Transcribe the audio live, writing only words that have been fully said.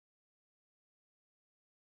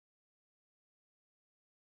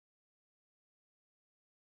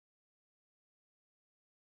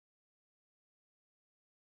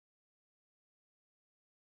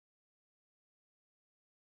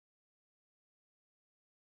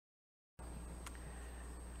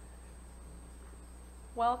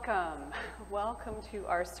Welcome. Welcome to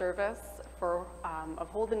our service of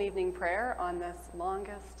Holden evening prayer on this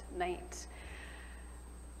longest night.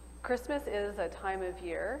 Christmas is a time of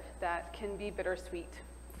year that can be bittersweet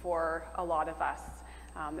for a lot of us.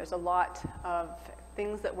 There's a lot of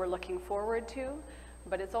things that we're looking forward to,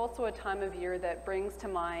 but it's also a time of year that brings to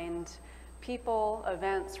mind people,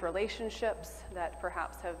 events, relationships that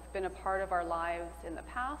perhaps have been a part of our lives in the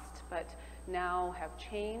past, but now have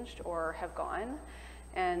changed or have gone.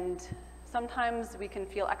 And sometimes we can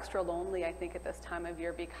feel extra lonely, I think, at this time of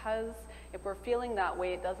year, because if we're feeling that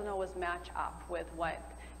way, it doesn't always match up with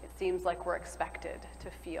what it seems like we're expected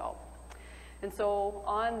to feel. And so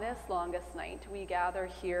on this longest night, we gather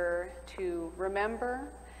here to remember,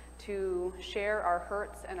 to share our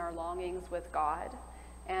hurts and our longings with God,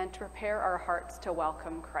 and to prepare our hearts to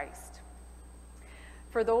welcome Christ.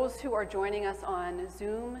 For those who are joining us on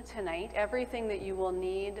Zoom tonight, everything that you will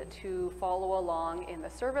need to follow along in the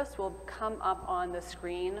service will come up on the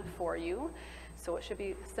screen for you. So it should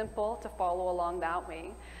be simple to follow along that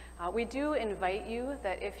way. We do invite you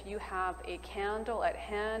that if you have a candle at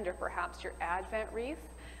hand or perhaps your Advent wreath,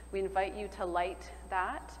 we invite you to light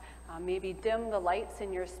that. Maybe dim the lights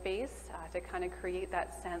in your space to kind of create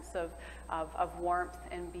that sense of warmth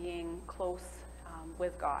and being close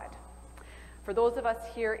with God. For those of us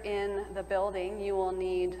here in the building, you will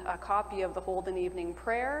need a copy of the Holden Evening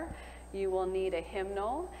Prayer, you will need a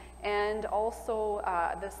hymnal, and also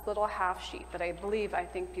this little half sheet that I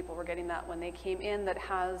think people were getting that when they came in, that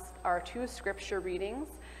has our 2 scripture readings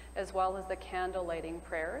as well as the candle lighting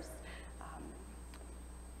prayers.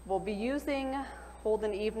 We'll be using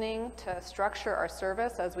Holden Evening to structure our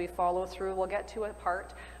service as we follow through. We'll get to a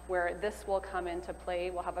part where this will come into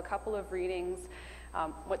play. We'll have a couple of readings.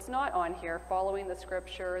 What's not on here, following the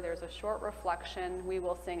scripture, there's a short reflection. We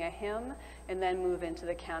will sing a hymn and then move into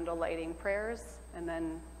the candle lighting prayers and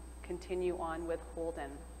then continue on with Holden.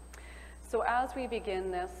 So as we begin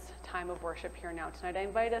this time of worship here now tonight, I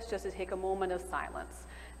invite us just to take a moment of silence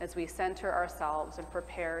as we center ourselves and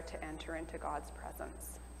prepare to enter into God's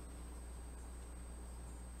presence.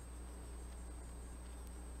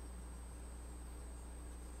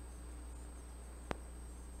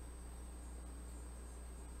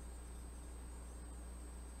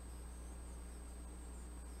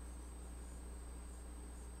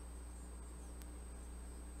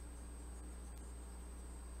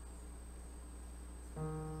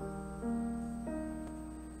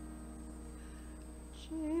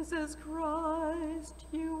 Jesus Christ,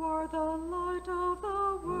 you are the light of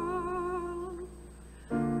the world,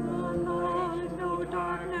 the light no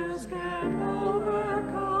darkness can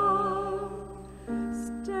overcome.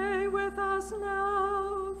 Stay with us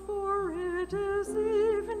now, for it is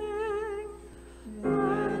evening,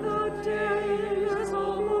 and the day is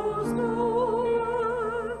almost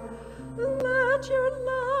over. Let your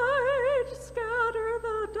light scatter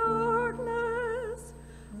the darkness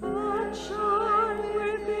and shine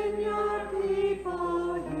within your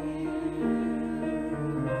people here.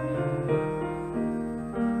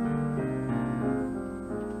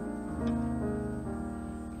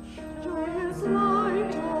 Joyous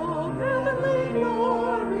light of heavenly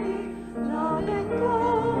glory, loud and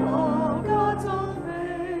glow of God's own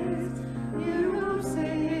face, you who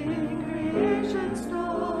sing creation's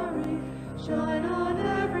story, shine on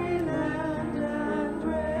every land and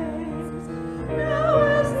race. Now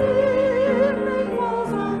as the evening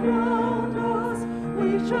falls around us, we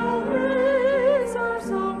shall raise our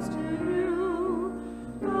songs to you.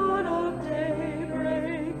 God of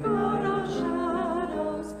daybreak, God of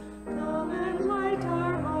shadows, come and light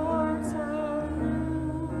our hearts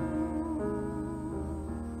anew.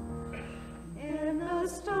 In the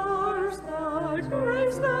stars that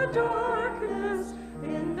grace the darkness,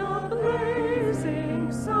 in the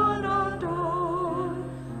blazing sun of dawn,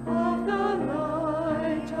 of the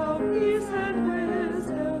light of peace and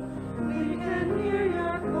wisdom, we can hear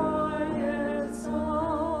your quiet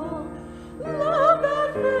song. Love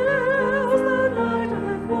that fills the night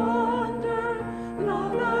with wonder,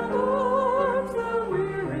 love that warms the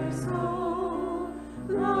weary soul,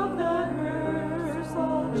 love that bursts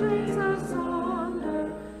all chains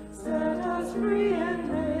asunder, set us free and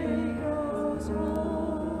make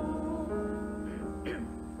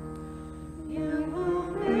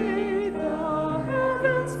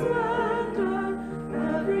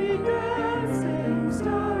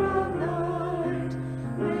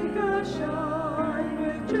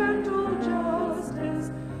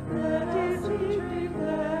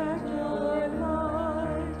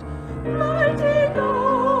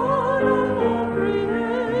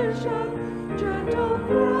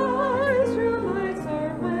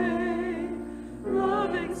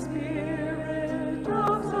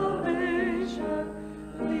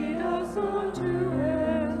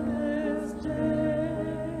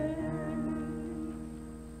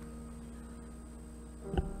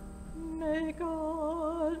May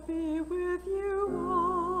God be with you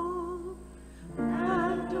all,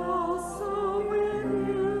 and also with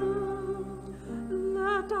you.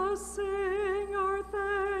 Let us sing our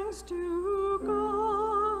thanks to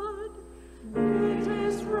God. It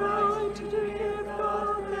is right to give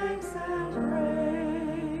God thanks and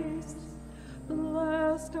praise.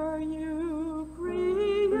 Blessed are you,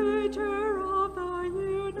 Creator of the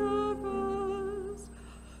universe.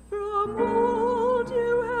 From old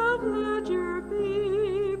you have led your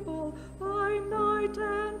people by night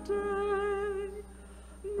and day.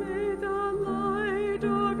 May the light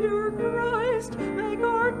of your Christ make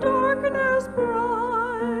our darkness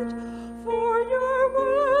bright. For your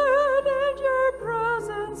word and your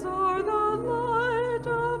presence are the light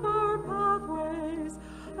of our pathways,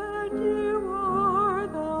 and you are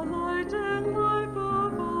the light and life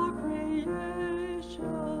of all creation.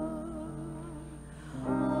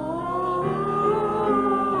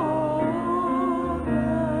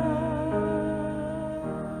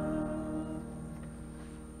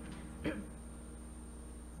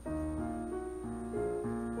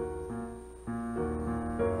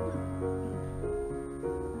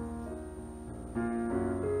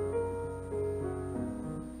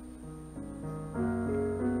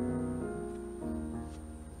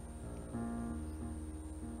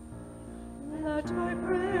 Let my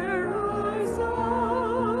prayer rise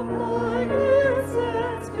up like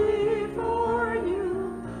incense before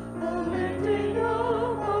you, the lifting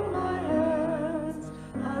up of my hands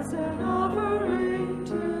as an offering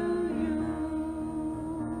to you.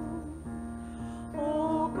 O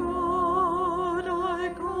God,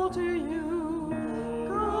 I call to you,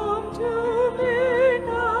 come to me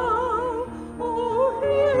now. Oh,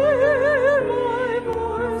 hear my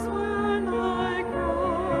voice when I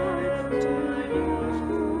cry to you.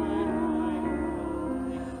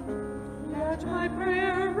 Let my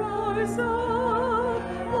prayer rise up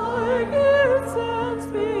like incense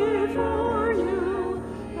before you,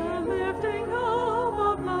 the lifting up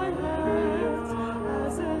of my hands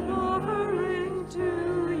as an offering to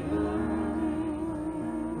you.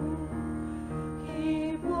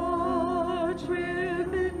 Keep watch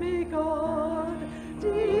within me, God,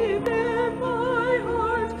 deep in my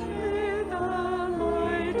heart. May the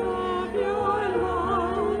light of your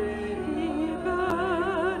love be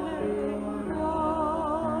burning bright.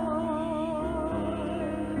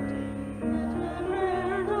 Let my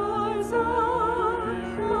prayer rise up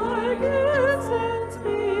like incense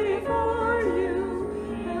before you,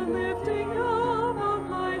 the lifting up of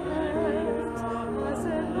my hands as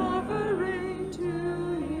an offering to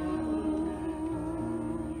you.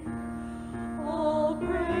 All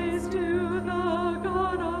praise to the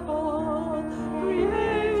God of all,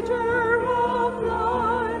 Creator of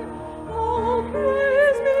life. All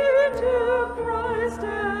praise be to Christ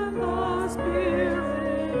and the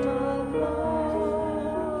Spirit of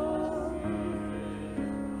love.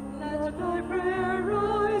 Let my prayer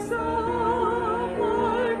rise up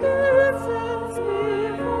like incense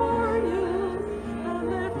before you, the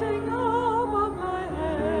lifting up of my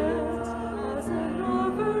hands as an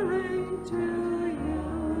offering to you.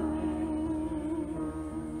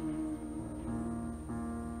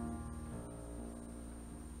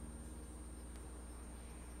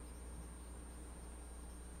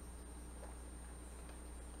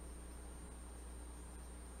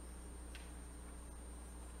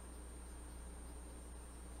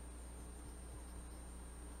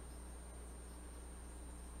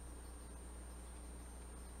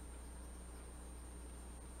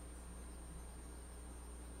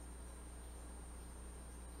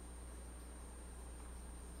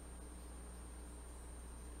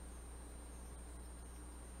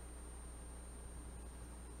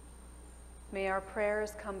 May our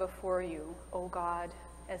prayers come before you, O God,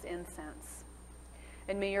 as incense.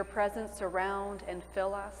 And may your presence surround and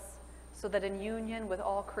fill us, so that in union with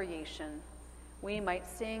all creation, we might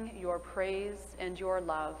sing your praise and your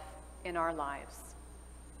love in our lives.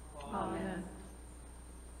 Amen.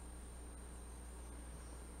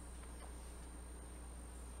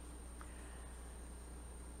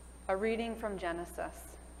 A reading from Genesis.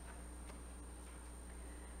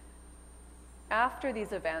 After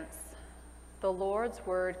these events, the Lord's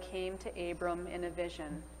word came to Abram in a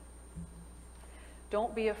vision.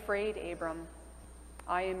 Don't be afraid, Abram.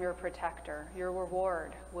 I am your protector. Your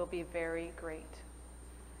reward will be very great.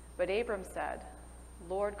 But Abram said,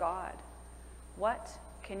 Lord God, what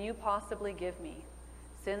can you possibly give me,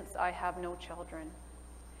 since I have no children?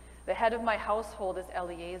 The head of my household is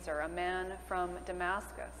Eliezer, a man from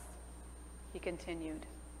Damascus. He continued,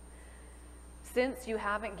 since you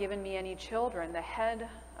haven't given me any children, the head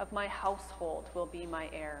of my household will be my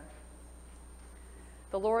heir.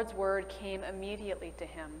 the Lord's word came immediately to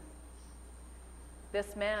him.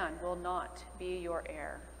 This man will not be your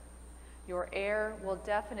heir. Your heir will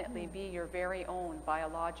definitely be your very own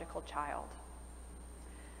biological child.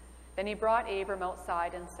 Then he brought Abram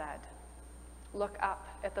outside and said, "Look up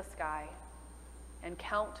at the sky and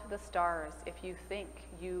count the stars if you think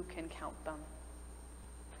you can count them."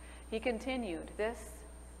 He continued, "This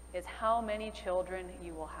is how many children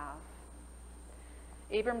you will have."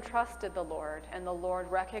 Abram trusted the Lord, and the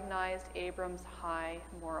Lord recognized Abram's high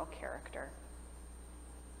moral character.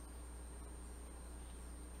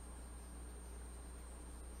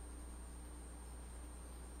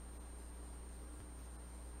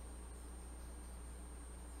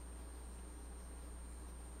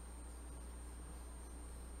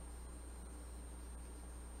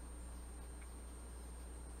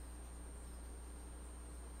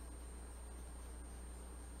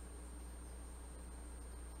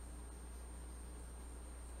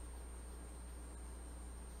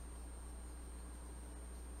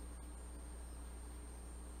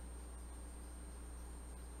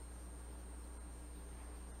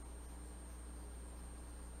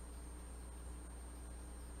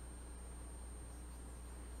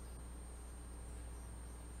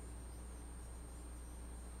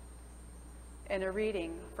 And a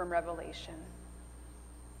reading from Revelation.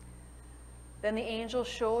 Then the angel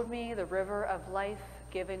showed me the river of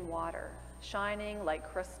life-giving water, shining like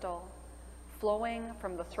crystal, flowing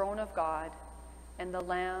from the throne of God and the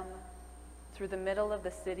Lamb through the middle of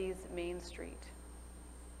the city's main street.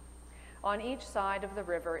 On each side of the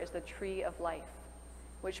river is the tree of life,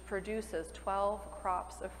 which produces 12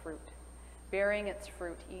 crops of fruit, bearing its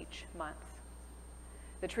fruit each month.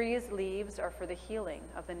 The tree's leaves are for the healing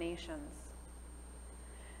of the nations.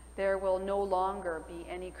 There will no longer be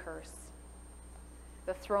any curse.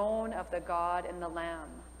 The throne of the God and the Lamb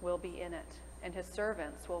will be in it, and his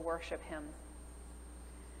servants will worship him.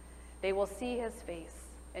 They will see his face,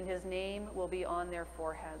 and his name will be on their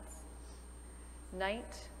foreheads.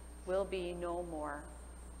 Night will be no more.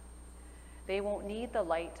 They won't need the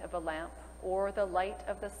light of a lamp or the light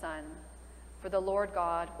of the sun, for the Lord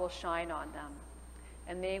God will shine on them,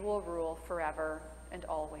 and they will rule forever and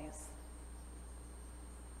always.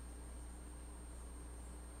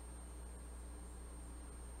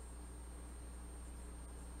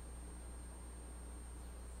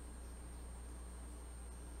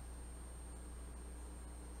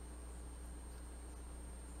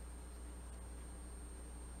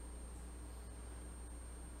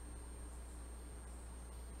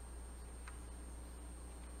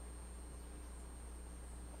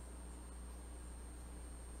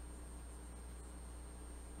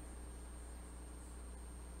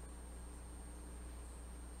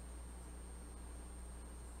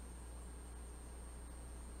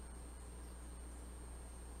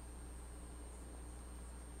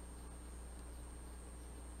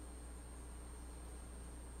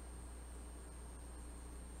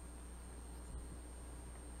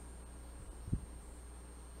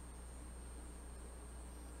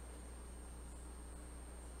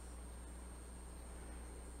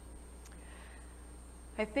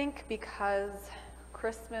 I think because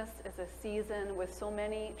Christmas is a season with so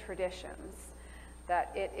many traditions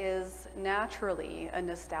that it is naturally a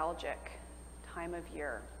nostalgic time of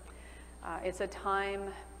year. It's a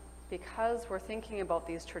time, because we're thinking about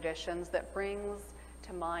these traditions, that brings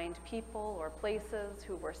to mind people or places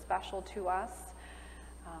who were special to us,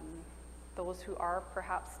 those who are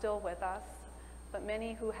perhaps still with us, but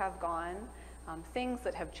many who have gone, things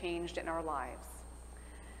that have changed in our lives.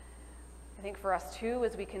 I think for us too,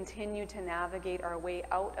 as we continue to navigate our way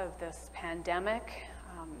out of this pandemic,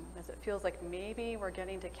 as it feels like maybe we're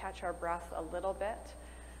getting to catch our breath a little bit,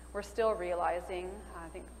 we're still realizing, I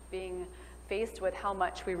think, being faced with how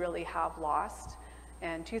much we really have lost.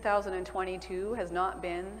 And 2022 has not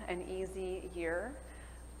been an easy year,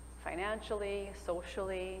 financially,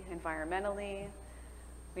 socially, environmentally.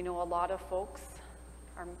 We know a lot of folks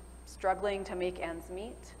are struggling to make ends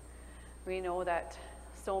meet. We know that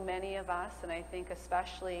so many of us, and I think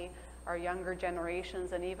especially our younger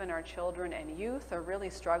generations and even our children and youth, are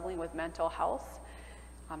really struggling with mental health,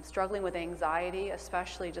 struggling with anxiety,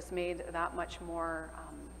 especially just made that much more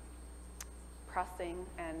pressing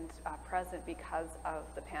and present because of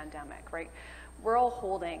the pandemic, right? We're all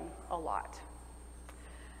holding a lot.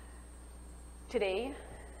 Today,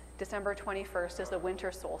 December 21st, is the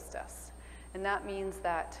winter solstice. And that means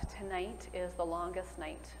that tonight is the longest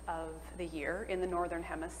night of the year in the Northern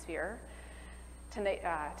Hemisphere.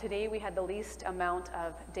 Today we had the least amount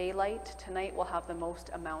of daylight. Tonight we'll have the most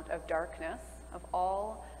amount of darkness of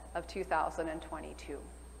all of 2022.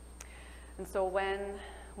 And so when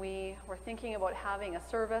we were thinking about having a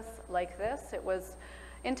service like this, it was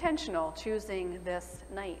intentional choosing this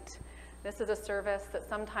night. This is a service that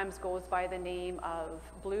sometimes goes by the name of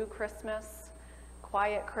Blue Christmas,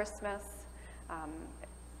 Quiet Christmas.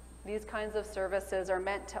 These kinds of services are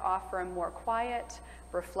meant to offer a more quiet,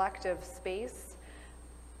 reflective space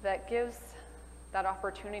that gives that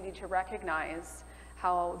opportunity to recognize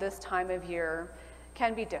how this time of year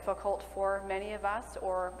can be difficult for many of us,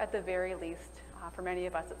 or at the very least, for many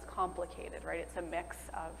of us, it's complicated, right? It's a mix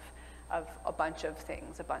of a bunch of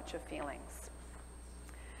things, a bunch of feelings.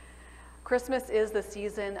 Christmas is the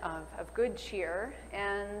season of good cheer,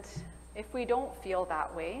 and if we don't feel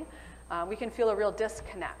that way, we can feel a real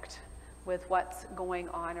disconnect with what's going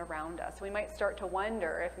on around us. We might start to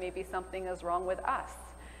wonder if maybe something is wrong with us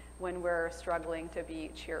when we're struggling to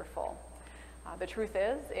be cheerful. The truth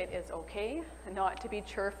is, it is okay not to be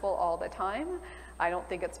cheerful all the time. I don't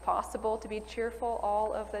think it's possible to be cheerful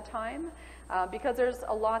all of the time because there's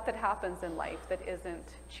a lot that happens in life that isn't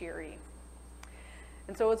cheery.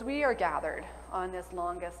 And so as we are gathered on this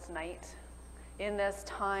longest night, in this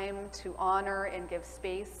time to honor and give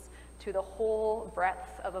space to the whole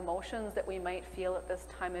breadth of emotions that we might feel at this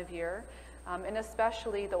time of year, and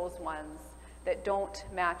especially those ones that don't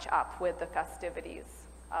match up with the festivities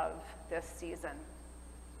of this season.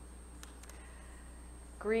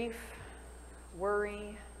 Grief,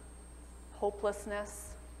 worry,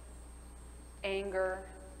 hopelessness, anger,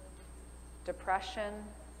 depression,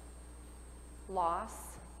 loss,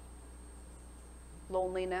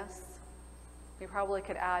 loneliness. We probably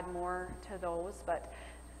could add more to those, but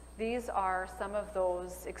these are some of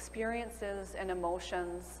those experiences and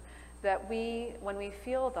emotions that when we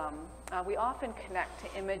feel them, we often connect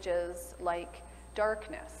to images like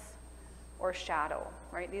darkness or shadow,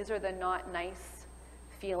 right? These are the not nice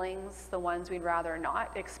feelings, the ones we'd rather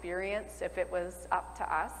not experience if it was up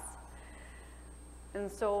to us.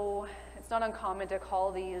 And so it's not uncommon to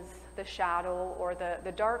call these the shadow or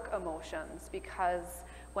the dark emotions, because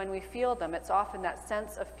when we feel them, it's often that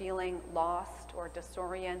sense of feeling lost or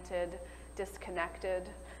disoriented, disconnected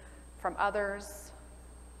from others,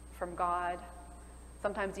 from God,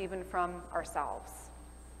 sometimes even from ourselves.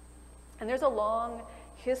 And there's a long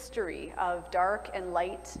history of dark and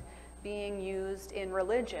light being used in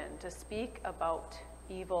religion to speak about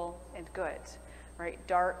evil and good, right?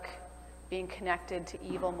 Dark being connected to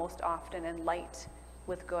evil most often, and light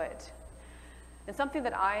with good. And something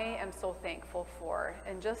that I am so thankful for,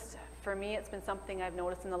 and just for me, it's been something I've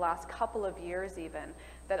noticed in the last couple of years even,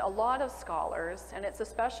 that a lot of scholars, and it's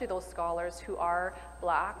especially those scholars who are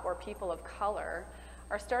Black or people of color,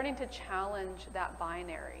 are starting to challenge that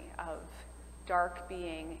binary of dark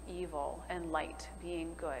being evil and light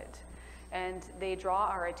being good. And they draw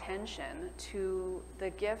our attention to the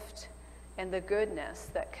gift and the goodness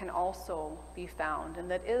that can also be found, and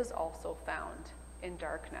that is also found in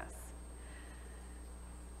darkness.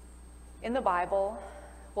 In the Bible,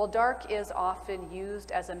 while dark is often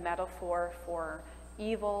used as a metaphor for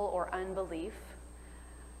evil or unbelief,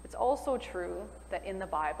 it's also true that in the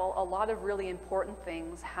Bible, a lot of really important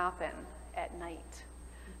things happen at night,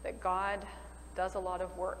 that God does a lot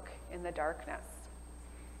of work in the darkness.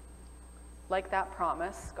 Like that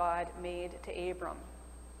promise God made to Abram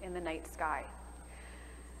in the night sky.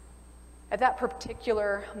 At that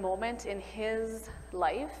particular moment in his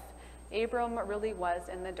life, Abram really was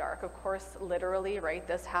in the dark. Of course, literally, right?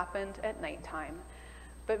 This happened at nighttime,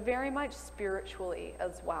 but very much spiritually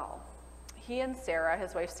as well. He and Sarah,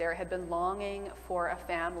 his wife Sarah, had been longing for a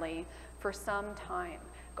family for some time.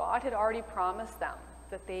 God had already promised them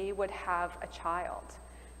that they would have a child.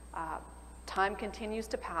 Time continues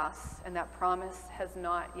to pass, and that promise has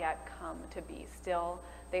not yet come to be. Still,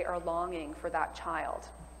 they are longing for that child.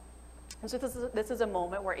 And so this is a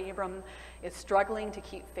moment where Abram is struggling to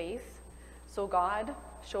keep faith. So God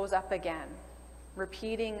shows up again,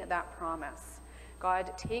 repeating that promise.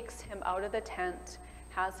 God takes him out of the tent,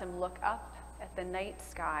 has him look up at the night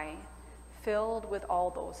sky, filled with all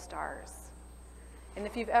those stars. And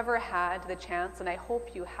if you've ever had the chance, and I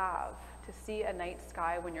hope you have, to see a night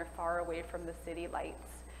sky when you're far away from the city lights,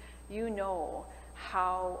 you know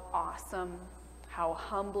how awesome, how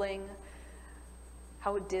humbling,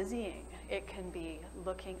 how dizzying it can be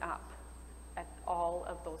looking up at all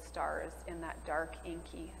of those stars in that dark,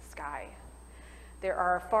 inky sky. There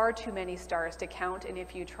are far too many stars to count, and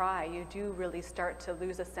if you try, you do really start to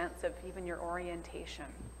lose a sense of even your orientation.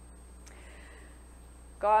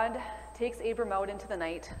 God takes Abram out into the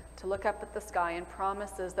night to look up at the sky and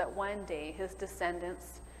promises that one day his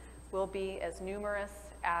descendants will be as numerous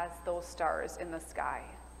as those stars in the sky.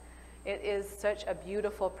 It is such a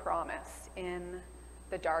beautiful promise in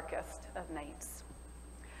the darkest of nights.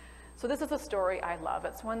 So this is a story I love.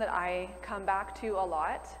 It's one that I come back to a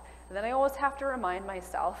lot. And then I always have to remind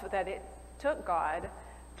myself that it took God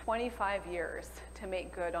 25 years to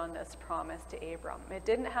make good on this promise to Abram. It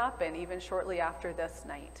didn't happen even shortly after this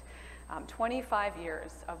night. 25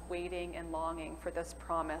 years of waiting and longing for this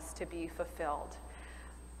promise to be fulfilled.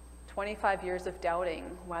 25 years of doubting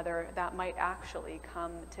whether that might actually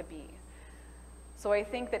come to be. So I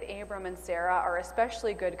think that Abram and Sarah are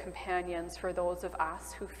especially good companions for those of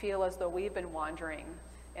us who feel as though we've been wandering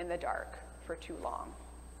in the dark for too long.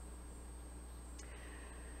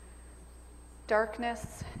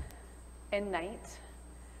 Darkness and night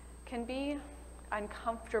can be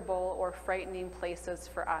uncomfortable or frightening places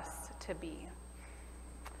for us to be.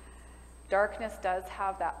 Darkness does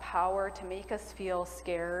have that power to make us feel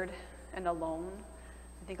scared and alone.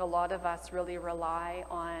 I think a lot of us really rely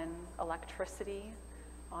on electricity,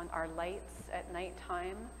 on our lights at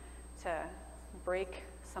nighttime to break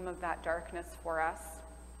some of that darkness for us.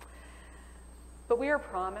 But we are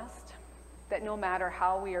promised that no matter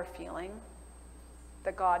how we are feeling,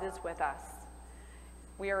 that God is with us.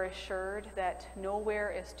 We are assured that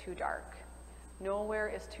nowhere is too dark, nowhere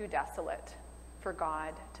is too desolate for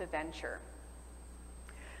God to venture.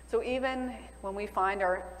 So even when we find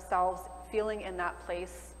ourselves feeling in that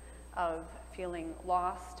place of feeling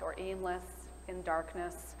lost or aimless in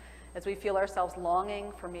darkness, as we feel ourselves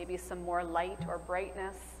longing for maybe some more light or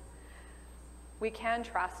brightness, we can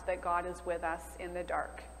trust that God is with us in the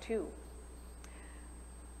dark too.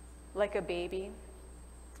 Like a baby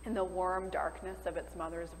in the warm darkness of its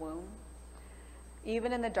mother's womb,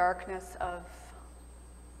 even in the darkness of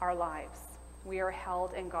our lives, we are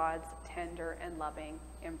held in God's tender and loving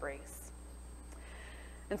embrace.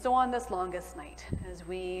 And so on this longest night, as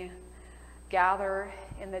we gather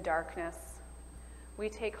in the darkness, we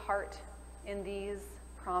take heart in these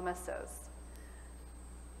promises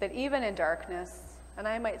that even in darkness, and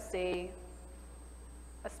I might say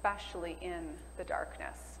especially in the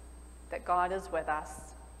darkness, that God is with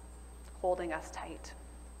us, holding us tight.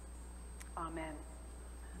 Amen.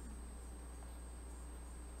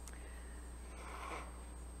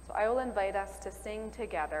 So I will invite us to sing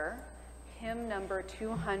together hymn number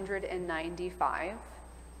 295,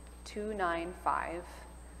 295,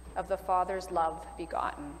 of the Father's Love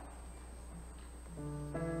Begotten.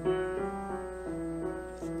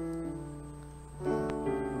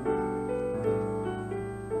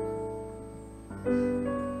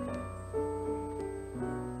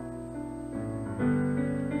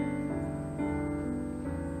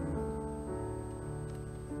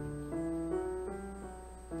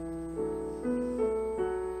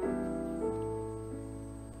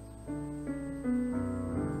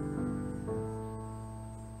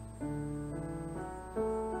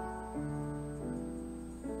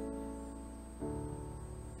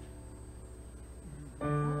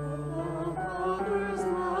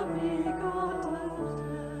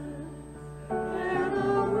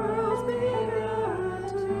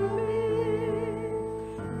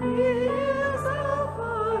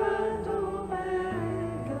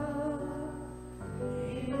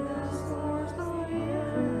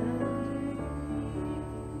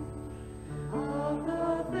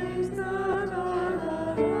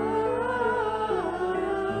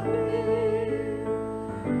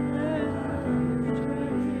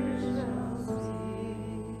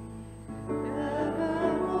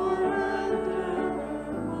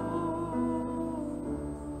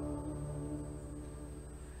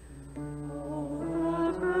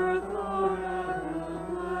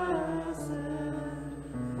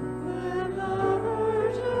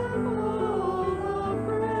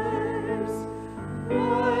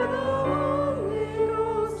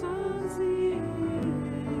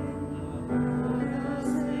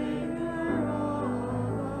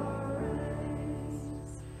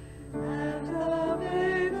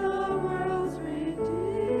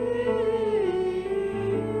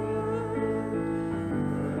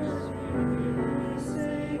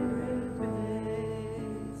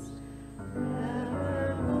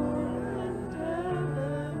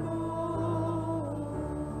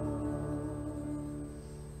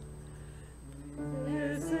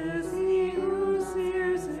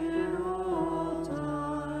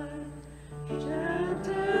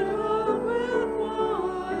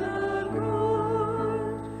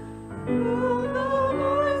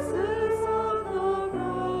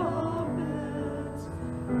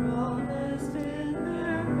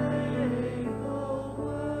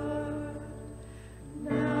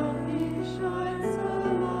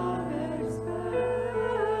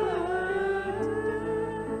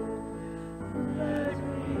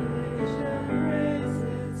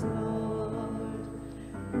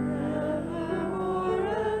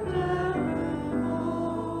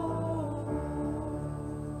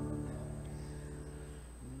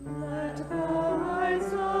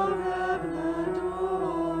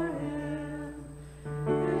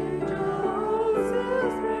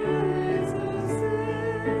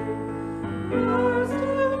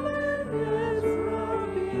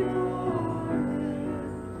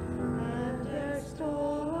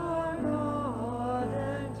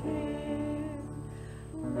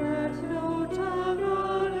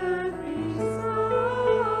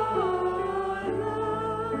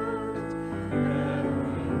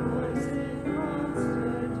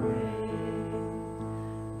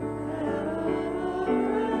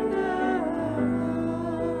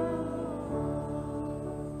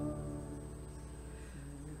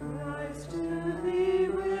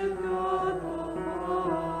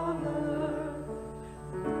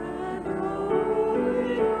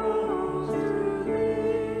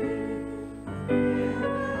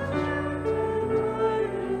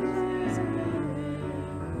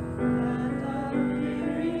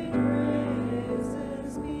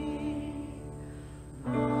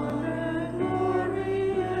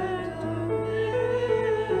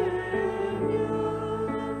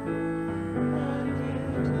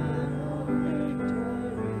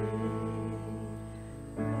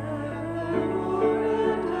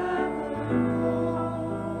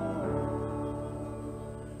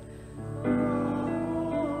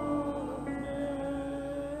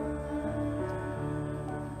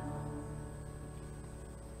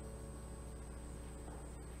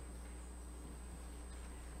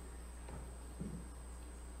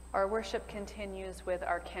 Our worship continues with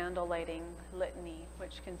our candle lighting litany,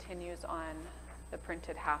 which continues on the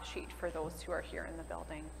printed half sheet for those who are here in the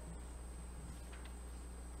building.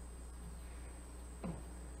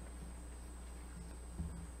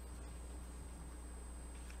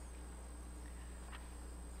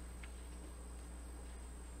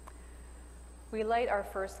 We light our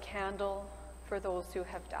first candle for those who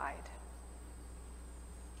have died.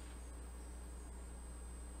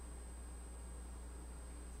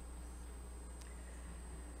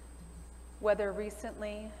 Whether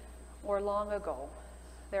recently or long ago,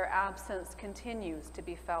 their absence continues to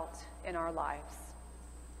be felt in our lives.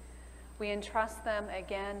 We entrust them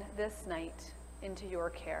again this night into your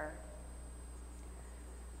care.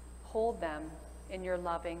 Hold them in your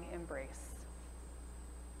loving embrace.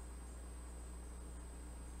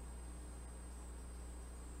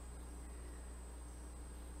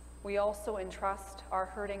 We also entrust our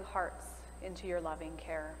hurting hearts into your loving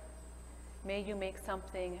care. May you make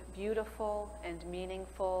something beautiful and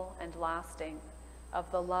meaningful and lasting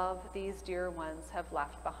of the love these dear ones have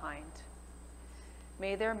left behind.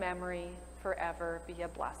 May their memory forever be a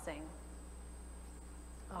blessing.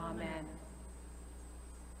 Amen.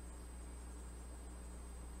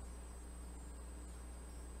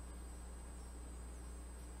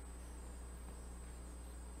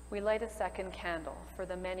 We light a second candle for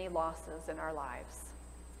the many losses in our lives.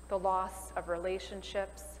 The loss of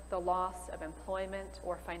relationships, the loss of employment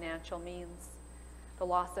or financial means, the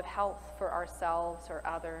loss of health for ourselves or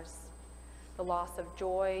others, the loss of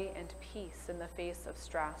joy and peace in the face of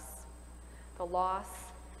stress, the loss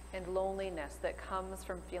and loneliness that comes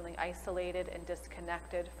from feeling isolated and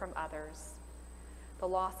disconnected from others, the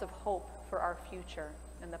loss of hope for our future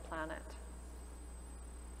and the planet.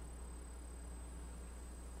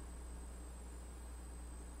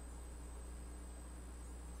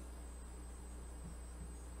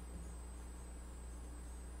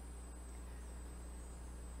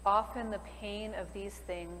 Often the pain of these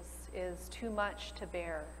things is too much to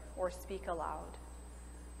bear or speak aloud.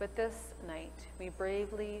 But this night, we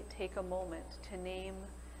bravely take a moment to name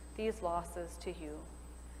these losses to you,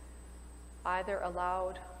 either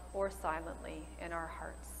aloud or silently in our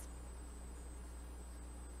hearts.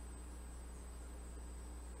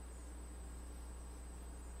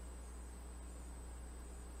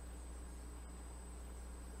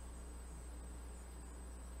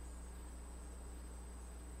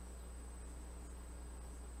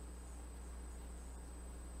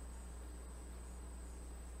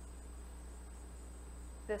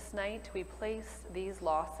 This night, we place these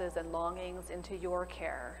losses and longings into your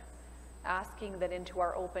care, asking that into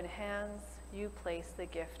our open hands, you place the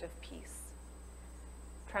gift of peace.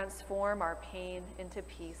 Transform our pain into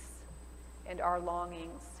peace and our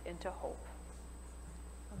longings into hope.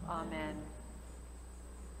 Amen.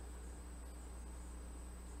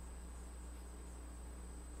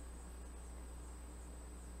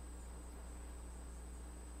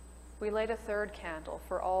 We light a third candle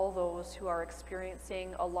for all those who are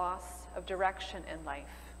experiencing a loss of direction in life,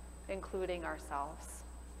 including ourselves.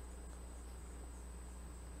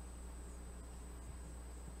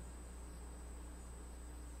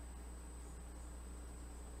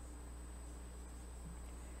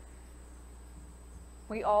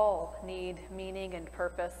 We all need meaning and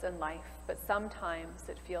purpose in life, but sometimes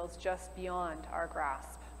it feels just beyond our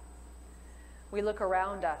grasp. We look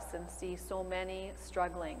around us and see so many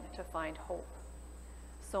struggling to find hope,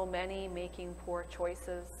 so many making poor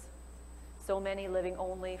choices, so many living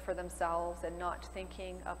only for themselves and not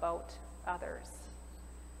thinking about others,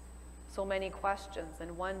 so many questions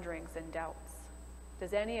and wonderings and doubts.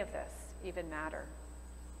 Does any of this even matter?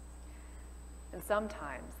 And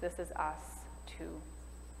sometimes this is us too.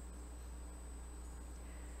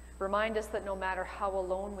 Remind us that no matter how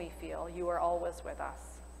alone we feel, you are always with us.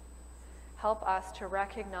 Help us to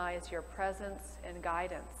recognize your presence and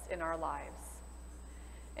guidance in our lives,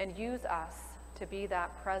 and use us to be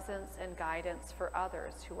that presence and guidance for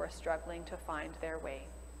others who are struggling to find their way.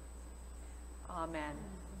 Amen.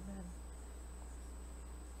 Amen.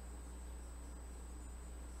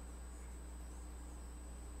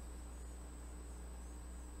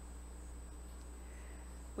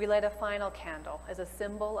 We light a final candle as a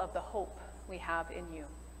symbol of the hope we have in you.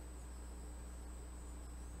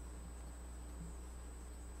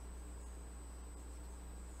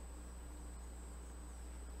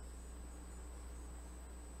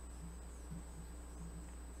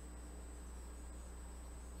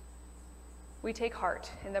 We take heart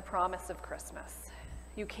in the promise of Christmas.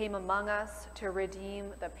 You came among us to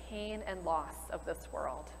redeem the pain and loss of this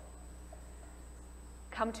world.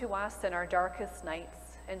 Come to us in our darkest nights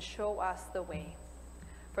and show us the way.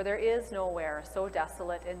 For there is nowhere so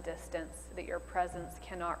desolate in distance that your presence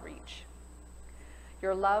cannot reach.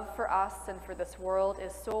 Your love for us and for this world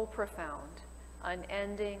is so profound,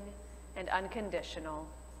 unending, and unconditional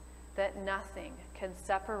that nothing can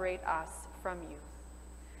separate us from you,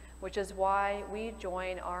 which is why we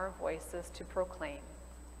join our voices to proclaim,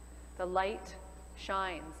 the light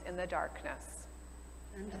shines in the darkness,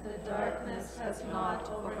 and the darkness has not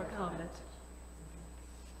overcome it.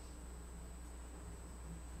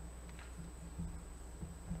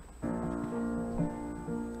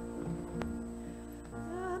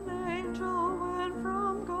 An angel went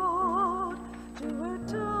from God to a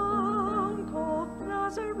town called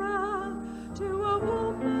Nazareth, to a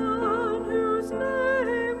woman whose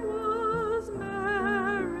name was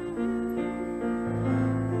Mary.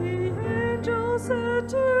 The angel said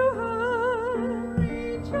to her,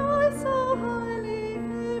 "Rejoice, O highly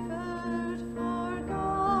favored, for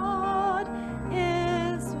God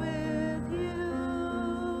is with you.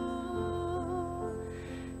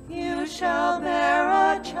 You shall bear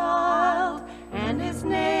a child, and his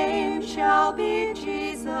name shall be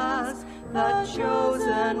Jesus, the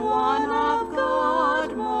chosen one of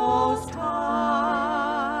God Most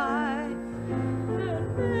High."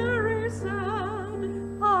 And Mary said,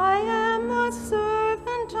 "I am the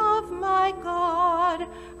servant of my God.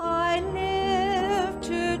 I live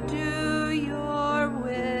to do your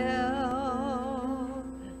will."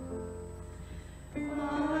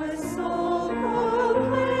 My soul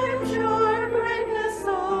proclaims your greatness,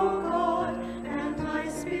 O God, and my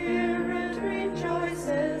spirit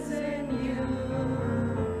rejoices in you.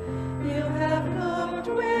 You have looked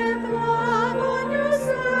with love on your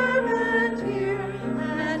servant here,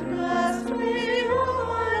 and blessed me all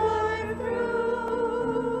my life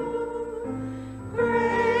through.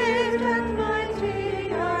 Great and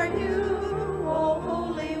mighty are you, O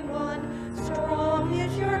Holy One, strong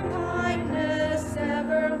is your kindness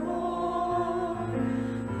evermore.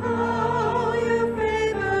 How you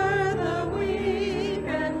favor the weak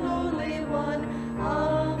and lowly one,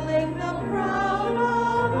 humbling the proud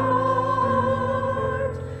of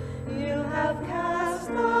heart. You have cast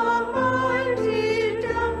the mighty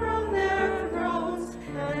down from their thrones,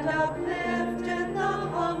 and uplifted the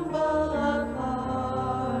humble of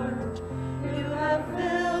heart. You have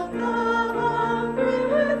filled the hungry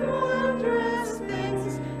with wondrous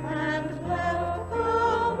things, and left the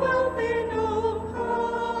wealthy no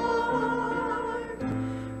part.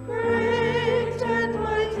 Great and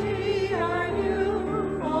mighty are you,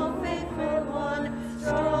 O faithful one,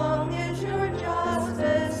 strong is your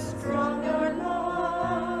justice, strong your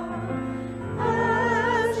love.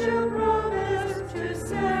 As you promised to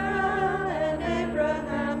Sarah and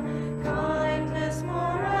Abraham, kindness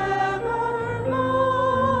forevermore.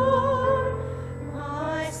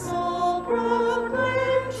 My soul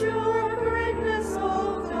proclaims your greatness, O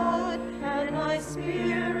God, and my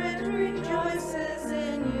spirit rejoices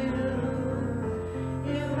in you.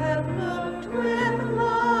 You have looked with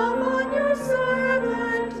love on your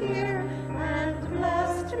servant here, and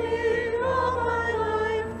blessed me all my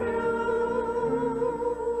life through.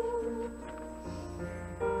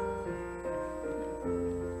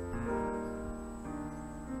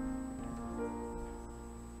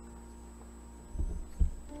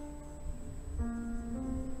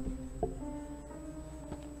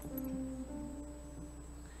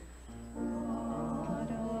 God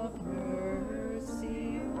of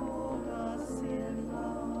mercy, hold us in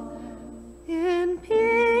love. In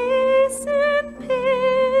peace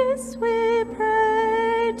we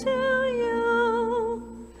pray to you.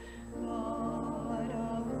 God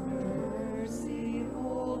of mercy,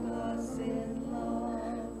 hold us in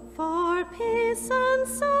love. For peace and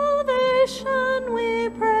salvation we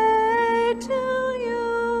pray to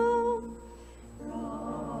you.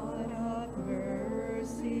 God of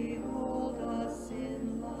mercy, hold us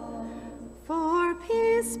in love. For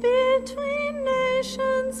peace between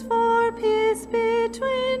nations, for peace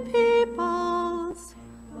between peoples.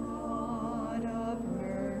 God of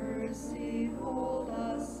mercy, hold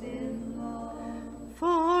us in love.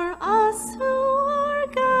 For us who are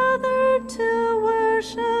gathered to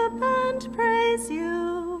worship and praise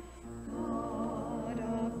you. God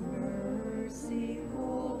of mercy,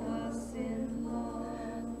 hold us in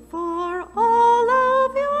love. For all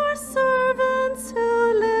of your servants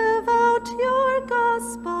who live out your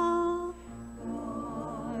gospel.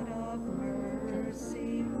 God of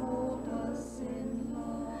mercy, hold us in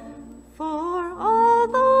love. For all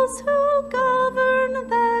those who govern,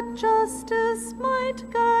 that justice might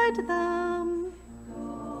guide them.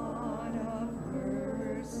 God of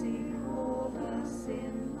mercy, hold us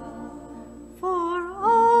in love. For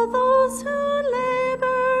all those who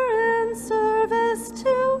labor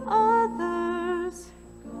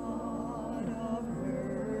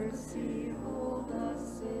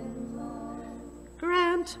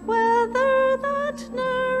plant weather that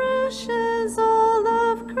nourishes all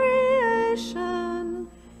of creation.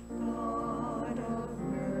 God of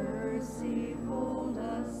mercy, hold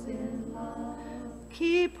us in love.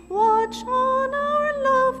 Keep watch on our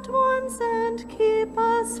loved ones and keep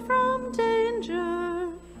us from danger.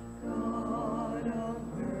 God of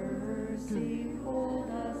mercy, hold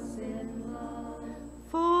us in love.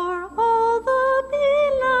 For all the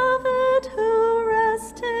beloved who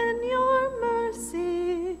rest in your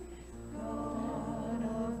mercy. God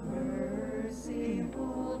of mercy,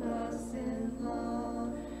 hold us in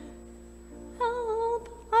love. Help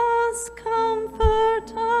us,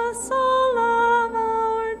 comfort us all of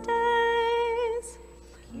our days.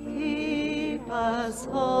 Keep us,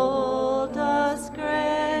 hold us,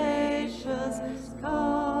 gracious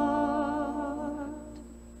God.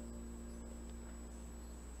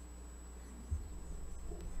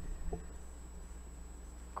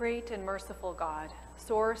 Great and merciful God,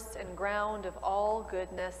 source and ground of all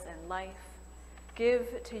goodness and life,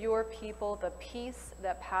 give to your people the peace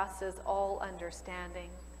that passes all understanding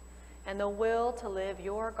and the will to live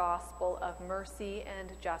your gospel of mercy and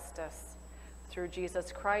justice through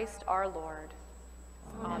Jesus Christ our Lord.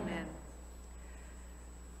 Amen.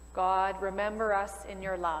 God, remember us in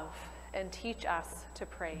your love and teach us to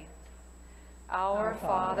pray. Our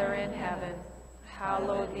Father in heaven,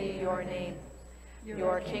 hallowed be your name.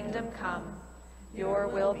 Your kingdom come, your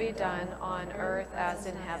will be done on earth as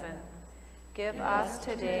in heaven. Give us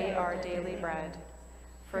today our daily bread.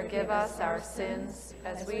 Forgive us our sins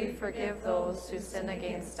as we forgive those who sin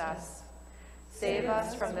against us. Save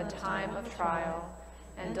us from the time of trial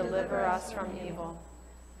and deliver us from evil.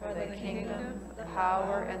 For the kingdom, the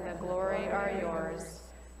power, and the glory are yours,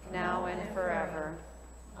 now and forever.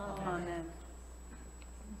 Amen.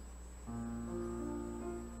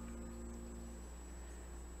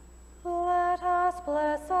 Let us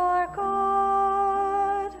bless our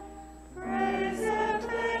God. Praise and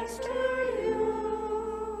thanks to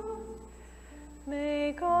you.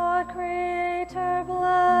 May God, Creator,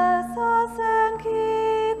 bless us and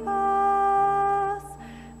keep us.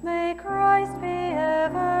 May Christ be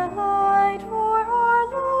ever light for our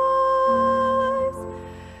lives.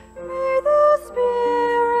 May the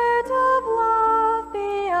Spirit of love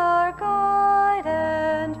be our guide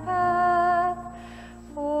and path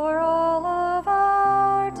for all of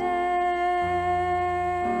our days.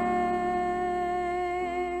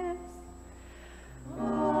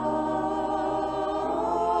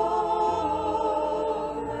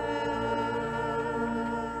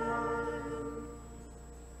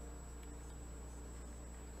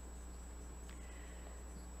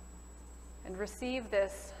 And receive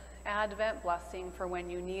this Advent blessing for when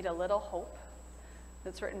you need a little hope.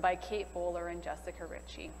 That's written by Kate Bowler and Jessica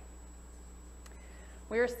Ritchie.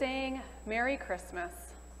 We are saying Merry Christmas,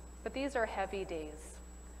 but these are heavy days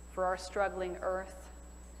for our struggling earth,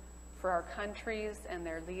 for our countries and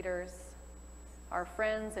their leaders, our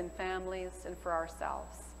friends and families, and for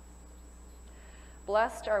ourselves.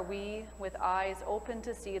 Blessed are we with eyes open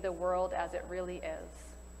to see the world as it really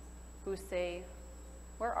is, who say,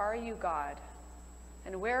 "Where are you, God?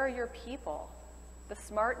 And where are your people, the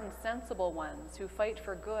smart and sensible ones who fight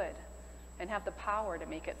for good and have the power to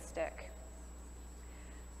make it stick?"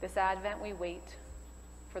 This Advent we wait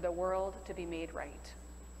for the world to be made right.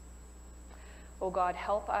 O God,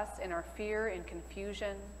 help us in our fear and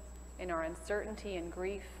confusion, in our uncertainty and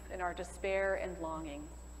grief, in our despair and longing.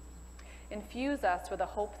 Infuse us with a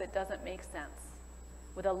hope that doesn't make sense,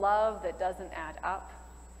 with a love that doesn't add up,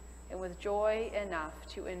 and with joy enough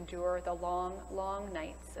to endure the long, long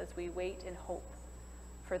nights as we wait in hope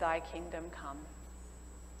for thy kingdom come.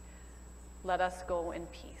 Let us go in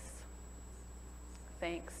peace.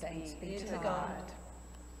 Thanks be to God.